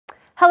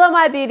Hello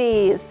my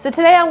beauties! So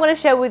today I'm going to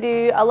share with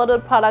you a lot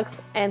of the products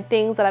and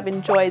things that I've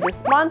enjoyed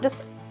this month. Just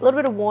a little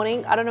bit of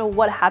warning, I don't know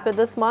what happened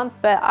this month,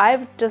 but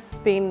I've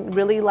just been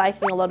really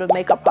liking a lot of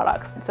makeup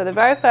products. So the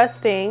very first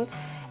thing,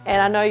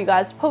 and I know you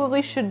guys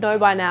probably should know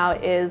by now,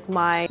 is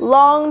my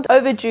long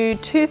overdue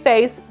Too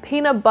Faced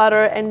Peanut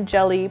Butter and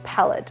Jelly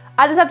palette.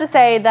 I just have to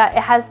say that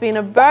it has been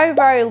a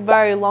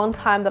very long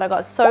time that I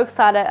got so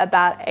excited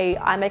about a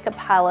eye makeup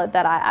palette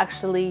that I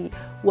actually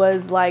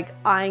was like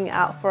eyeing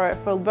out for it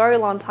for a very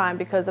long time,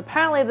 because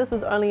apparently this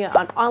was only an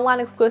online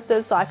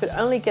exclusive, so I could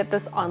only get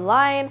this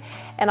online.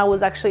 And I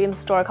was actually in the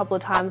store a couple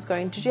of times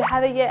going, did you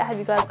have it yet? Have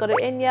you guys got it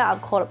in yet?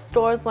 I've called up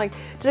stores, I'm like,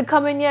 did it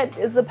come in yet?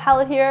 Is the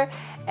palette here?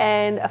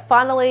 And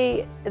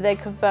finally they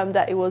confirmed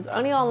that it was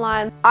only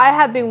online. I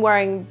have been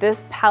wearing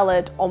this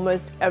palette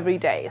almost every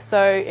day,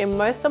 so in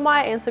most of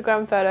my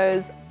Instagram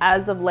photos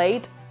as of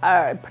late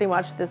are pretty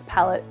much this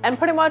palette, and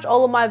pretty much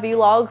all of my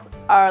vlogs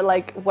are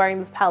like wearing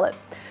this palette.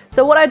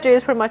 So what I do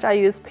is pretty much I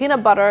use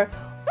peanut butter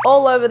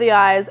all over the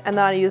eyes, and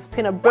then I use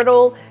peanut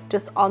brittle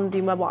just on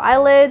the mobile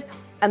eyelid,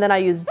 and then I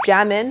use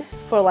Jammin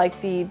for like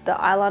the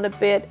eyeliner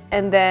bit,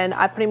 and then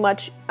I pretty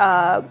much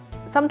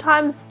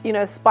sometimes, you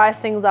know, spice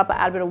things up. I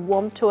add a bit of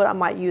warmth to it. I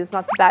might use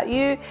Nuts About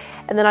You,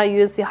 and then I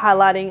use the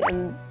highlighting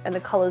and the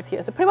colors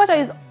here. So pretty much I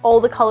use all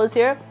the colors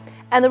here.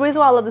 And the reason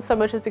why I love this so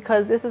much is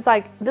because this is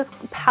like, this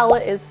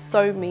palette is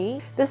so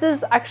me. This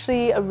is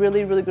actually a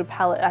really good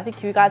palette. I think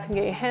if you guys can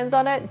get your hands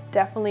on it,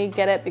 definitely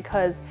get it,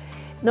 because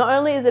not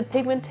only is it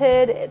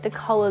pigmented, the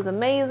color is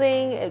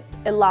amazing,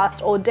 it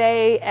lasts all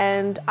day,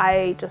 and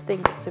I just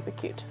think it's super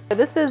cute. So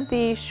this is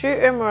the Shu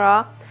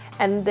Uemura,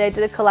 and they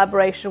did a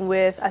collaboration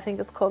with, I think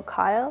it's called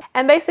Kyle.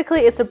 And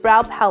basically it's a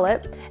brow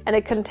palette, and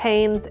it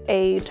contains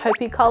a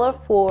taupey color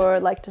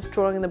for like just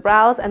drawing the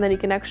brows, and then you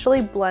can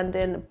actually blend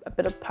in a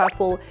bit of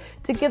purple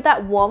to give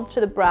that warmth to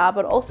the brow,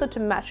 but also to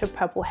match your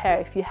purple hair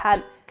if you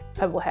had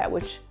purple hair,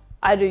 which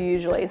I do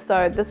usually.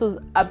 So this was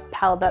a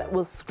palette that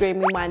was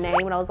screaming my name,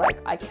 and I was like,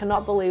 I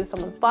cannot believe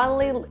someone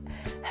finally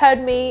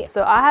heard me.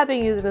 So I have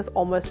been using this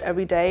almost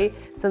every day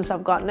since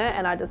I've gotten it,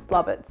 and I just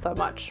love it so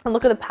much. And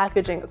look at the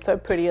packaging, it's so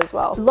pretty as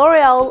well.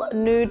 L'Oreal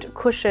Nude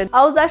Cushion.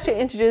 I was actually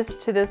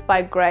introduced to this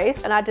by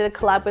Grace, and I did a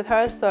collab with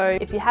her. So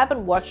if you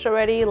haven't watched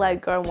already,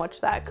 like go and watch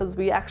that, because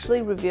we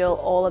actually reveal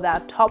all of our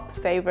top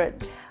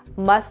favorite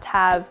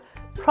must-have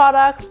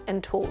products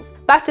and tools.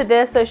 Back to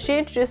this, so she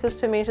introduced this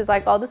to me. She's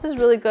like, oh, this is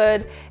really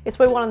good. It's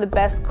probably one of the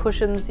best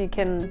cushions you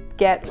can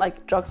get,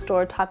 like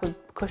drugstore type of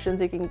cushions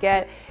you can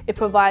get. It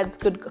provides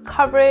good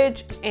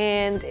coverage,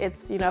 and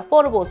it's, you know,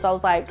 affordable. So I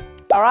was like,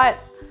 all right,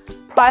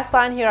 price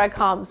line, here I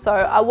come. So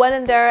I went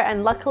in there,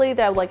 and luckily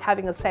they're like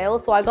having a sale,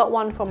 so I got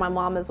one for my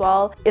mom as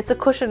well. It's a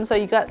cushion, so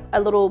you got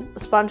a little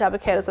sponge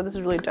applicator, so this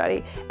is really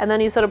dirty, and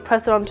then you sort of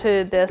press it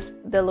onto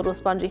the little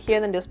sponge here,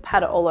 and then just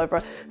pat it all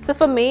over. So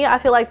for me, I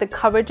feel like the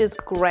coverage is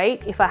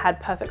great if I had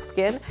perfect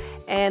skin.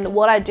 And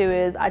what I do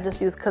is I just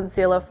use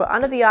concealer for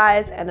under the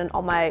eyes, and then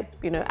on my,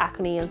 you know,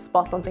 acne and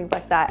spots and things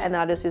like that, and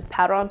then I just use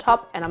powder on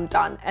top, and I'm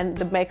done. And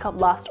the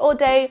makeup lasts all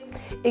day.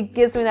 It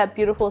gives me that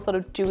beautiful sort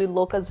of dewy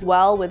look as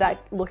well, without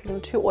looking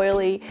too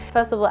oily.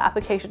 First of all,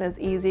 application is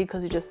easy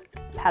because you just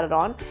pat it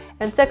on,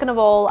 and second of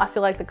all, I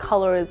feel like the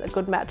color is a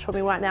good match for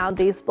me right now.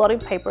 These blotting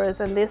papers,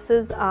 and this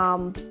is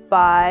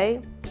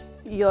by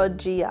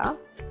Yojiya,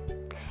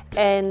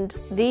 and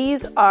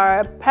these are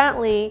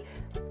apparently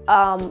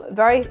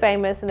very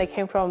famous, and they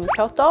came from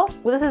Kyoto.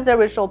 Well, this is the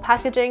original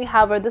packaging.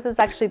 However, this is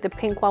actually the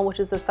pink one, which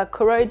is the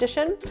Sakura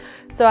edition.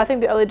 So I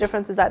think the only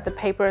difference is that the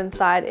paper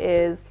inside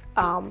is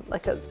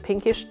like a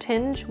pinkish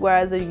tinge,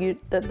 whereas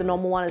the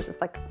normal one is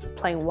just like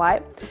plain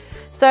white.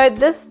 So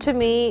this, to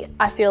me,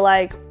 I feel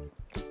like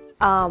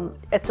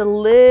it's a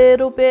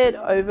little bit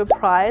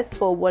overpriced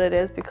for what it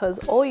is, because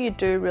all you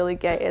do really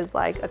get is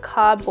like a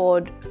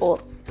cardboard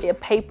or a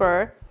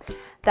paper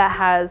that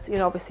has, you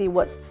know, obviously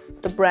what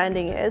the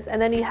branding is, and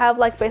then you have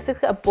like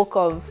basically a book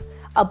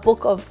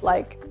of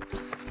like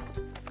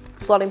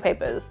blotting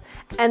papers,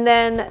 and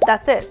then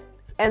that's it.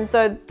 And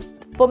so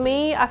for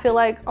me, I feel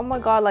like, oh my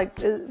god, like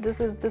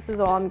this is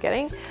all I'm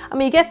getting. I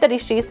mean, you get 30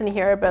 sheets in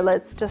here, but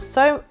it's just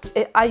so,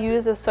 I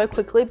use this so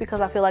quickly because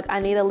I feel like I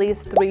need at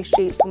least 3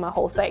 sheets for my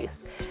whole face,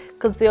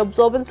 because the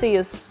absorbency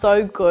is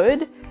so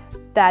good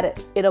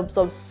that it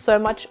absorbs so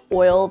much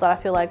oil that I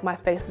feel like my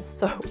face is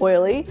so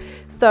oily.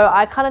 So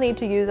I kind of need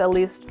to use at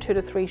least 2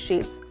 to 3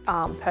 sheets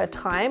per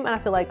time, and I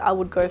feel like I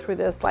would go through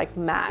this like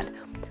mad.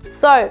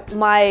 So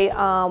my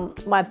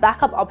my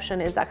backup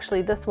option is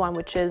actually this one,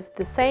 which is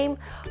the same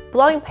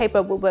blotting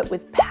paper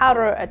with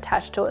powder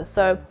attached to it.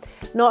 So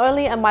not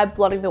only am I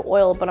blotting the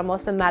oil, but I'm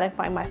also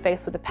mattifying my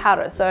face with the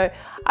powder. So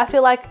I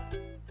feel like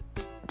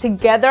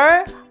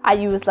together I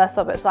use less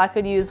of it. So I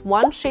could use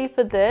 1 sheet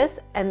for this,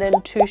 and then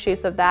 2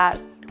 sheets of that,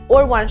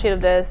 or 1 sheet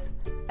of this,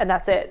 and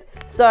that's it.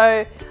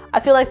 So I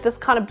feel like this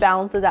kind of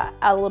balances out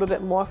a little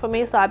bit more for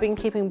me. So I've been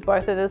keeping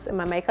both of this in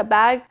my makeup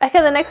bag.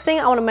 Okay, the next thing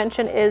I want to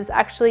mention is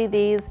actually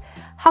these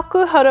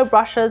Hakkuhodo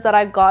brushes that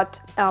I got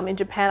in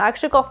Japan. I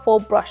actually got 4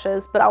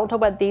 brushes, but I will talk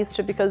about these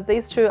 2 because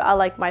these 2 are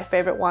like my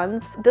favorite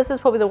ones. This is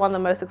probably the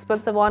most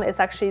expensive one. It's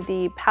actually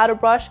the powder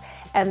brush,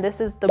 and this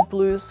is the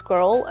blue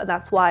squirrel, and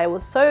that's why it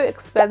was so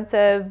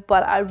expensive,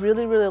 but I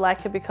really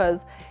like it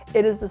because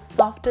it is the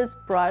softest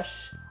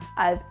brush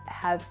I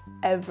have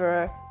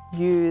ever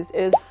used.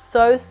 It is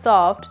so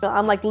soft.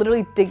 I'm like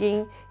literally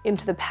digging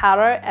into the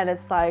powder, and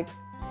it's like,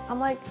 I'm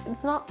like,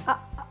 it's not,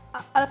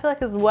 I don't feel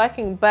like it's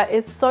working, but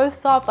it's so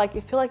soft. Like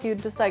you feel like you're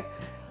just like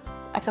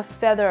a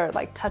feather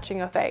like touching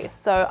your face.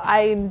 So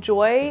I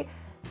enjoy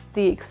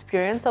the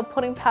experience of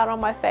putting powder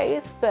on my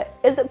face, but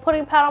is it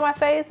putting powder on my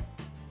face?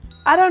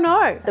 I don't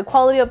know. The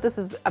quality of this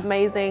is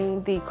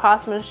amazing. The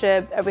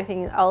craftsmanship,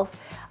 everything else.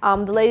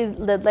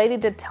 The lady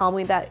did tell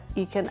me that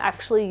you can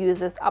actually use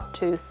this up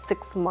to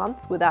 6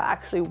 months without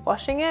actually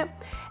washing it.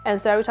 And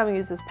so every time you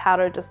use this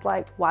powder, just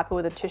like wipe it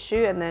with a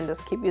tissue and then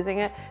just keep using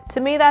it.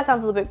 To me, that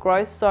sounds a little bit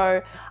gross.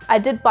 So I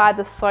did buy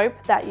the soap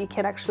that you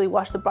can actually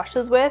wash the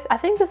brushes with. I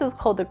think this is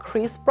called the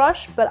crease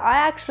brush, but I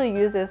actually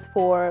use this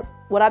for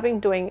what I've been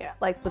doing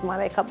like with my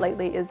makeup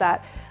lately is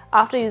that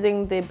after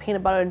using the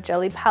peanut butter and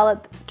jelly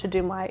palette to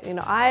do my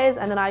eyes,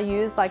 and then I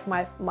use like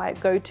my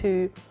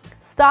go-to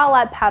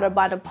Starlight powder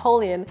by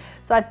Napoleon.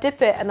 So I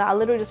dip it and then I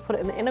literally just put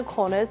it in the inner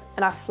corners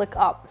and I flick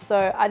up.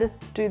 So I just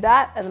do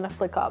that and then I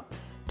flick up.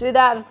 Do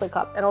that and flick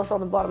up, and also on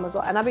the bottom as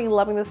well. And I've been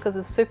loving this because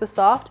it's super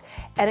soft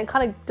and it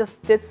kind of just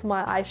fits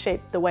my eye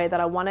shape the way that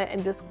I want it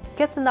and just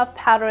gets enough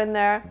powder in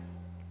there.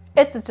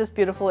 It's just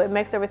beautiful. It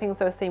makes everything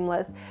so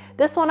seamless.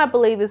 This one I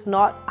believe is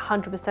not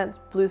 100%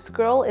 blue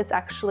squirrel. It's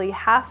actually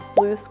half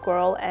blue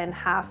squirrel and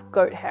half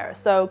goat hair.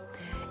 So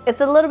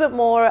it's a little bit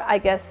more, I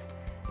guess,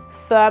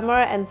 firmer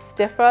and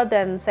stiffer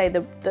than say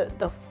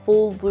the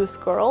full blue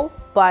squirrel,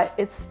 but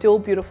it's still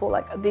beautiful.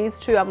 Like these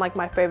 2 are like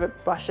my favorite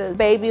brushes.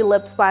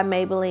 Babylips by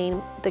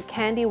Maybelline, the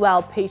Candy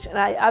Wow Peach, and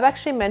I've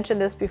actually mentioned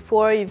this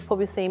before. You've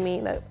probably seen me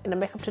in a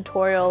makeup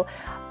tutorial.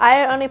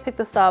 I only picked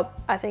this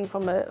up I think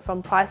from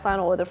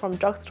Priceline or from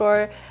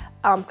drugstore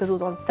because it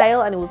was on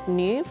sale and it was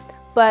new.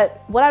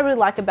 But what I really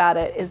like about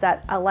it is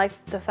that I like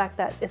the fact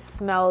that it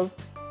smells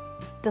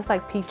just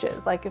like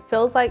peaches. Like it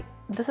feels like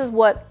this is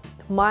what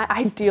my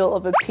ideal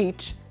of a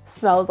peach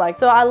smells like.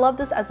 So I love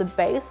this as a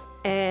base,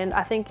 and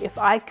I think if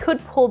I could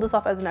pull this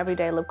off as an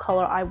everyday lip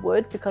color, I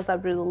would, because I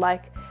really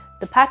like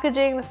the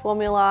packaging, the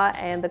formula,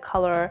 and the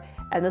color,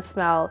 and the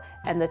smell,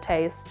 and the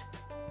taste,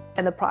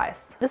 and the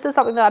price. This is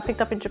something that I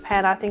picked up in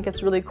Japan. I think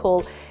it's really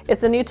cool.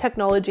 It's a new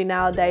technology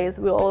nowadays.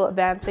 We're all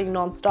advancing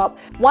non-stop.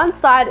 One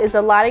side is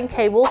a lighting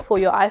cable for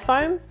your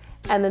iPhone,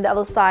 and then the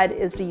other side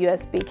is the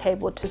USB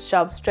cable to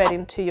shove straight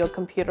into your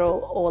computer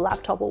or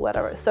laptop or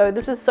whatever. So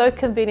this is so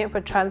convenient for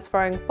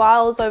transferring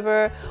files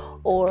over,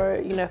 or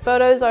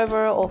photos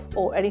over,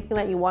 or anything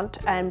that you want.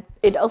 And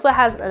it also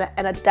has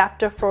an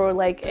adapter for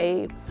like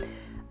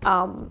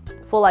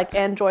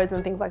Androids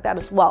and things like that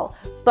as well.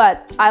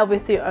 But I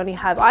obviously only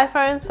have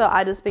iPhone, so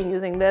I just been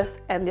using this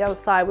and the other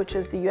side, which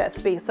is the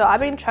USB. So I've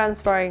been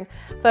transferring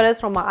photos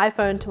from my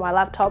iPhone to my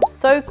laptop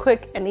so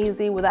quick and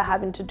easy without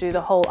having to do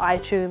the whole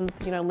iTunes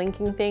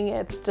linking thing.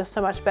 It's just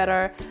so much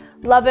better.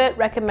 Love it,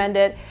 recommend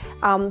it.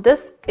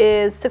 This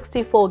is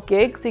 64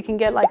 gigs. You can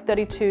get like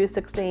 32,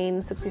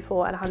 16,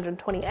 64, and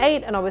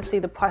 128, and obviously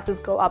the prices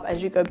go up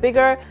as you go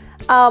bigger.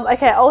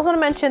 Okay, I also want to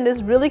mention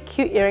this really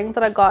cute earrings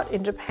that I got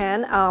in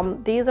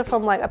Japan. These are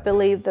from like, I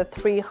believe, the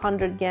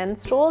 300 yen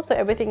store. So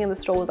everything in the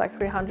store was like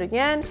 300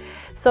 yen.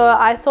 So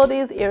I saw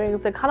these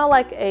earrings. They're kind of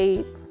like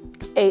a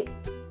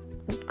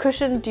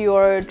Christian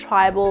Dior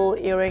tribal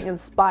earring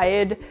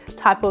inspired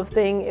type of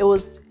thing.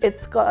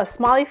 It's got a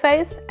smiley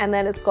face, and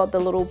then it's got the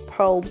little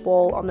pearl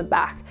ball on the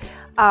back.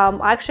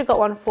 I actually got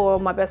one for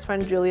my best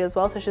friend Julie as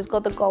well. So she's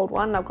got the gold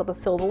one and I've got the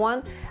silver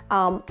one.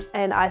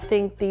 And I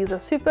think these are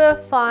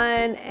super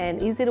fun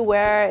and easy to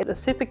wear. They're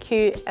super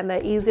cute and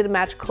they're easy to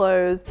match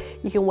clothes.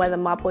 You can wear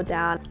them up or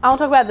down. I want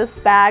to talk about this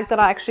bag that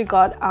I actually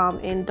got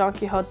in Don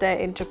Quijote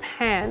in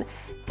Japan.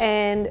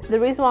 And the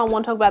reason why I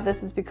want to talk about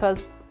this is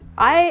because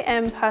I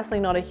am personally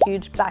not a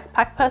huge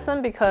backpack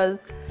person,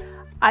 because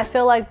I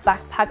feel like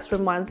backpacks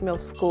reminds me of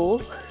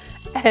school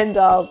and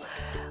of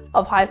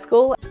high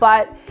school.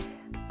 But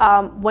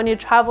when you're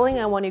traveling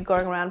and when you're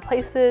going around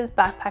places,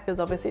 backpack is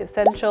obviously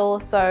essential.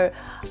 So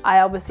I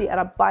obviously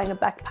ended up buying a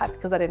backpack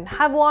because I didn't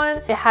have one.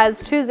 It has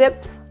 2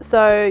 zips.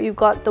 So you've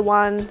got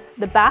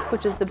the back,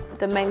 which is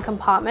the main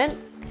compartment,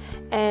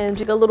 and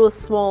you got a little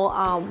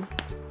small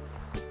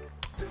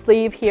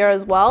sleeve here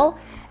as well.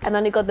 And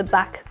then you got the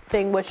back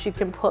thing, which you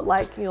can put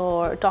like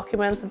your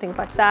documents and things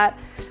like that.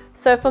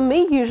 So for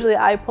me, usually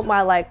I put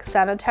my like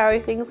sanitary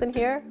things in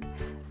here.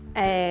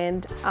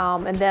 And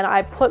then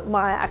I put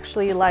my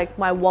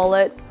my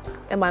wallet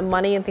and my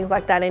money and things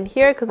like that in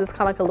here, because it's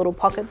kind of like a little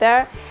pocket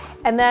there.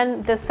 And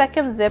then the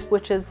second zip,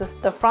 which is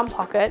the front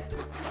pocket,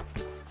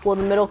 or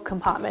the middle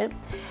compartment,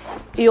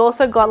 you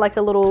also got like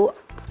a little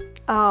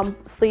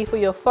sleeve for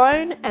your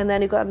phone, and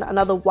then you got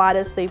another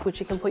wider sleeve which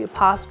you can put your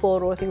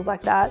passport or things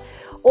like that,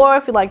 or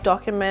if you like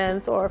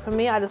documents, or for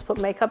me I just put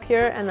makeup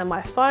here and then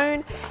my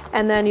phone,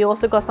 and then you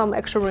also got some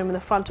extra room in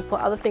the front to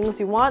put other things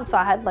you want. So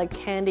I had like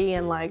candy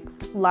and like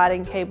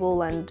lighting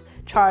cable and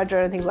charger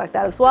and things like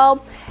that as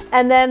well.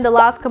 And then the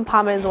last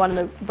compartment is the one in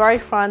the very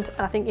front,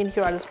 and I think in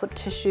here I just put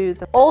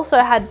tissues. Also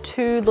I had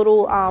two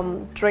little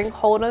drink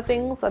holder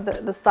things at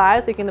the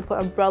side, so you can either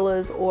put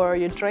umbrellas or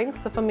your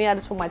drinks. So for me I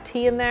just put my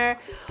tea in there.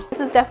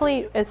 This is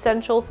definitely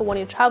essential for when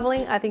you're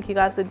traveling. I think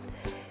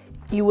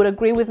you would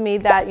agree with me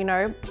that, you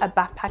know, a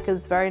backpack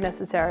is very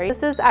necessary.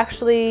 This is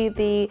actually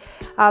the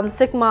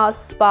Sigma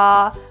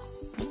Spa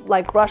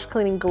like brush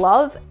cleaning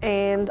glove,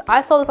 and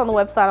I saw this on the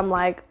website. I'm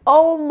like,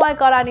 oh my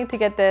god, I need to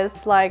get this.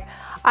 Like,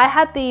 I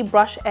had the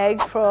brush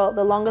egg for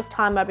the longest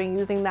time. I've been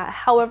using that.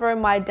 However,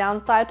 my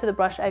downside to the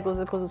brush egg was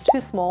because it was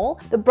too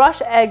small. The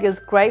brush egg is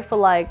great for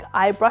like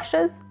eye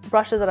brushes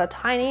that are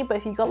tiny, but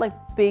if you got like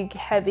big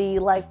heavy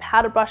like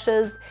powder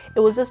brushes, it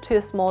was just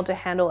too small to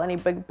handle any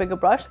bigger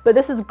brush. But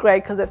this is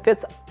great because it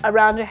fits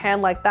around your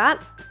hand like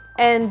that,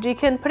 and you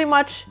can pretty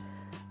much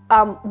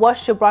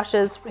wash your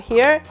brushes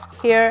here,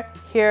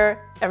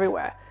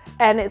 everywhere.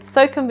 And it's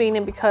so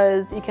convenient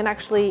because you can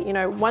actually, you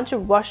know, once you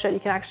wash it,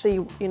 you can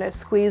actually, you know,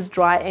 squeeze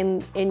dry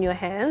in your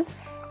hands,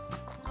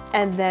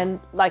 and then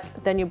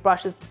your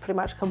brush is pretty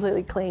much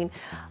completely clean.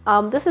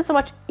 This is so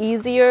much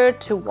easier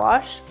to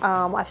wash.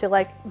 I feel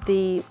like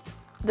the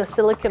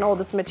silicone or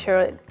this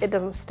material, it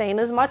doesn't stain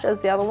as much as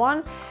the other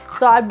one.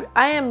 So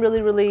I am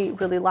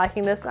really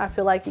liking this. I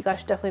feel like you guys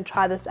should definitely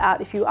try this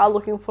out. If you are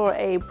looking for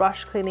a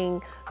brush cleaning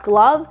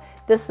glove,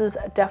 this is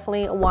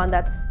definitely one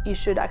that you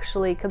should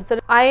actually consider.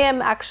 I am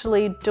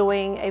actually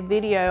doing a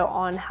video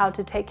on how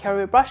to take care of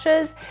your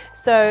brushes.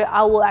 So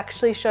I will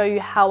actually show you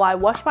how I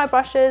wash my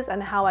brushes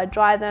and how I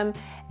dry them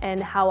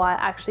and how I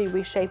actually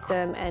reshape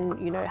them, and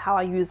you know, how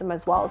I use them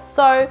as well.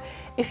 So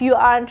if you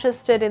are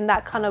interested in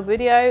that kind of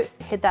video,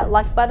 hit that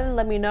like button,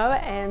 let me know,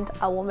 and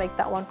I will make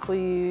that one for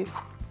you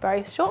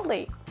very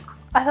shortly.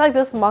 I feel like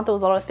this month there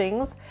was a lot of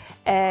things,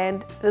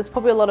 and there's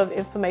probably a lot of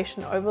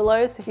information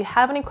overload. So if you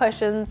have any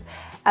questions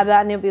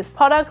about any of these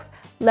products,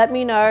 let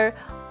me know.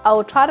 I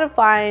will try to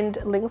find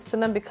links to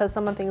them because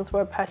some of the things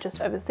were purchased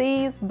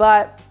overseas,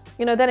 but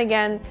you know, then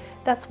again,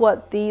 that's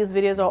what these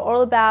videos are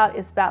all about.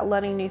 It's about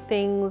learning new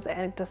things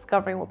and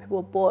discovering what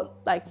people bought,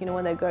 like, you know,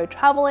 when they go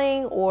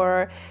traveling,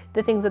 or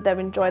the things that they've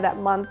enjoyed that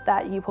month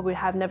that you probably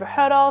have never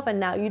heard of and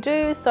now you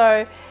do.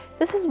 So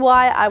this is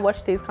why I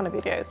watch these kind of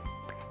videos.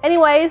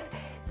 Anyways,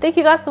 thank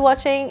you guys for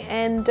watching,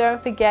 and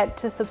don't forget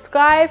to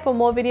subscribe for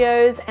more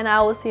videos, and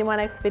I will see you in my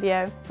next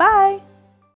video. Bye!